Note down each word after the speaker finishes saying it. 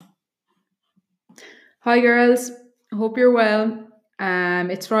Hi, girls. Hope you're well.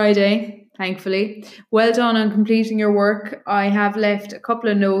 It's Friday, thankfully. Well done on completing your work. I have left a couple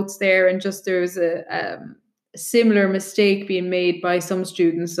of notes there, and just there's a similar mistake being made by some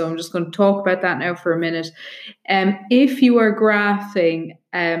students. So I'm just going to talk about that now for a minute. If you are graphing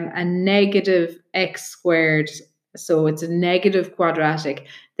a negative x squared, so it's a negative quadratic,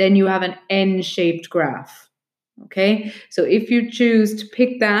 then you have an n-shaped graph. Okay, so if you choose to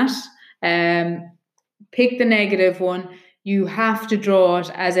pick that, pick the negative one, you have to draw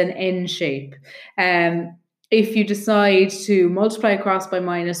it as an N shape. If you decide to multiply across by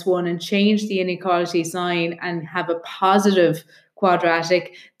 -1 and change the inequality sign and have a positive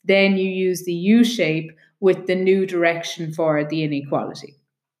quadratic, then you use the U shape with the new direction for the inequality.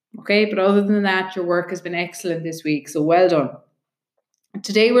 Okay, but other than that, your work has been excellent this week, so well done.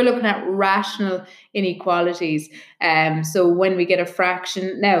 Today we're looking at rational inequalities. So when we get a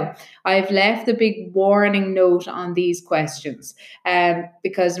fraction, now I've left a big warning note on these questions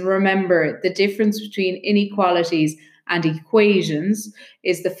because remember the difference between inequalities and equations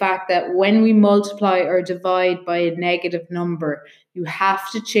is the fact that when we multiply or divide by a negative number, you have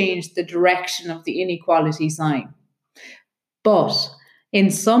to change the direction of the inequality sign. But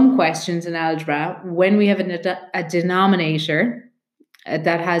in some questions in algebra, when we have a denominator,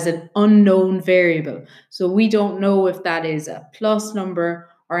 that has an unknown variable. So we don't know if that is a plus number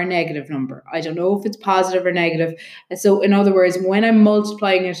or a negative number. I don't know if it's positive or negative. And so in other words, when I'm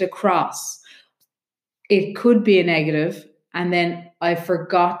multiplying it across, it could be a negative, and then I've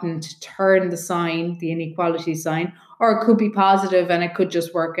forgotten to turn the sign, the inequality sign, or it could be positive and it could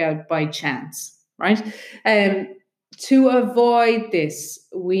just work out by chance, right? To avoid this,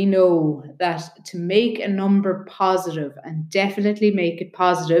 we know that to make a number positive, and definitely make it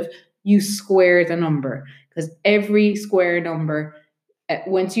positive, you square the number, because every square number,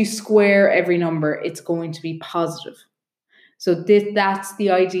 once you square every number, it's going to be positive. So that's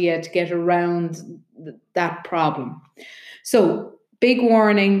the idea to get around that problem. So big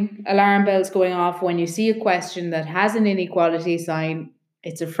warning, alarm bells going off when you see a question that has an inequality sign.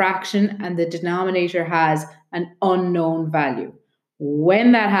 It's a fraction and the denominator has an unknown value.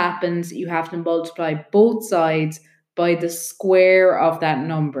 When that happens, you have to multiply both sides by the square of that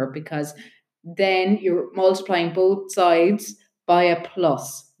number, because then you're multiplying both sides by a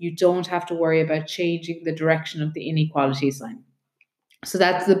plus. You don't have to worry about changing the direction of the inequality sign. So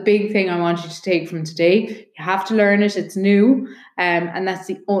that's the big thing I want you to take from today. You have to learn it. It's new, and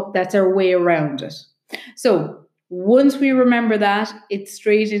that's our way around it. So once we remember that, it's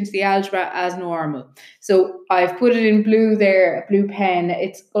straight into the algebra as normal. So I've put it in blue there, a blue pen.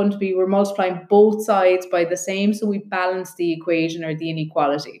 It's going to be, we're multiplying both sides by the same, so we balance the equation or the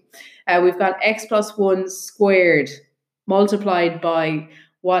inequality. We've got x plus 1 squared multiplied by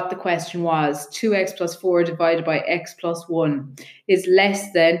what the question was. 2x plus 4 divided by x plus 1 is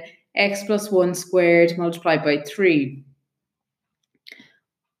less than x plus 1 squared multiplied by 3.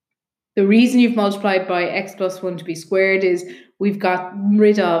 The reason you've multiplied by x plus 1 to be squared is we've got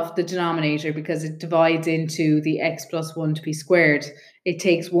rid of the denominator because it divides into the x plus 1 to be squared. It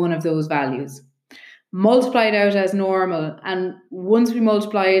takes one of those values. Multiply it out as normal, and once we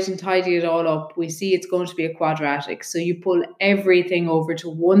multiply it and tidy it all up, we see it's going to be a quadratic. So you pull everything over to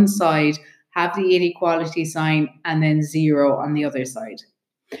one side, have the inequality sign, and then 0 on the other side.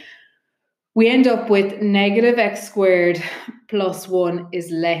 We end up with negative x squared plus 1 is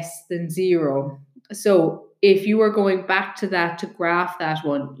less than 0. So if you are going back to that to graph that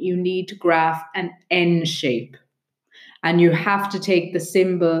one, you need to graph an N shape. And you have to take the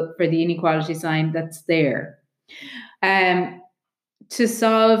symbol for the inequality sign that's there. To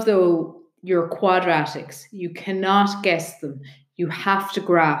solve, though, your quadratics, you cannot guess them. You have to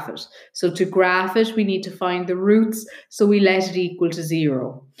graph it. So to graph it, we need to find the roots, so we let it equal to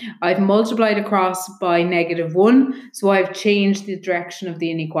 0. I've multiplied across by -1, so I've changed the direction of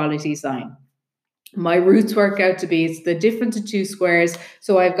the inequality sign. My roots work out to be, it's the difference of two squares,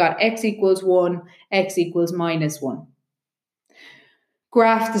 so I've got x equals 1, x equals -1.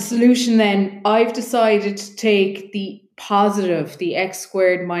 Graph the solution then. I've decided to take the positive, the x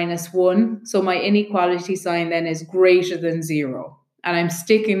squared minus 1. So my inequality sign then is greater than 0. And I'm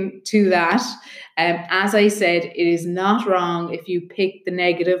sticking to that. As I said, it is not wrong if you pick the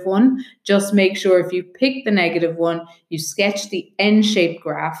negative one. Just make sure if you pick the negative one, you sketch the N-shaped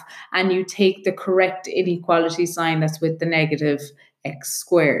graph and you take the correct inequality sign that's with the negative x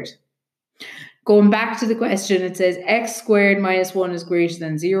squared. Going back to the question, it says x squared minus 1 is greater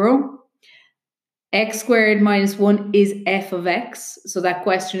than 0. X squared minus 1 is f of x. So that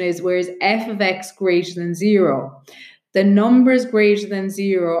question is, where is f of x greater than 0? The numbers greater than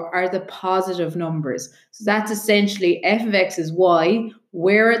 0 are the positive numbers. So that's essentially f of x is y.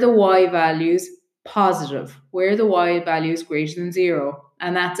 Where are the y values? Positive. Where are the y values greater than 0?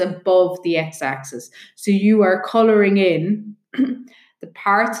 And that's above the x-axis. So you are colouring in the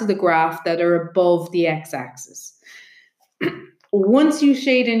parts of the graph that are above the x-axis. Once you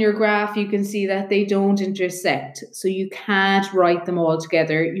shade in your graph, you can see that they don't intersect. So you can't write them all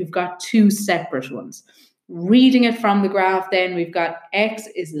together. You've got two separate ones. Reading it from the graph, then we've got x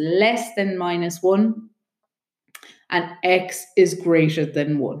is less than minus 1 and x is greater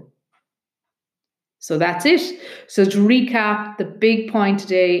than 1. So that's it. So to recap, the big point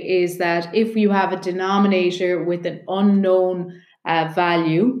today is that if you have a denominator with an unknown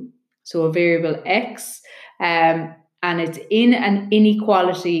value, so a variable x, and it's in an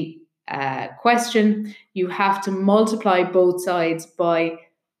inequality question, you have to multiply both sides by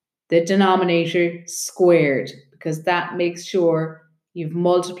the denominator squared, because that makes sure you've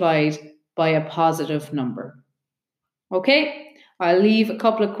multiplied by a positive number. Okay, I'll leave a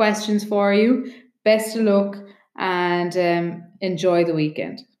couple of questions for you. Best of luck and enjoy the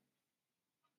weekend.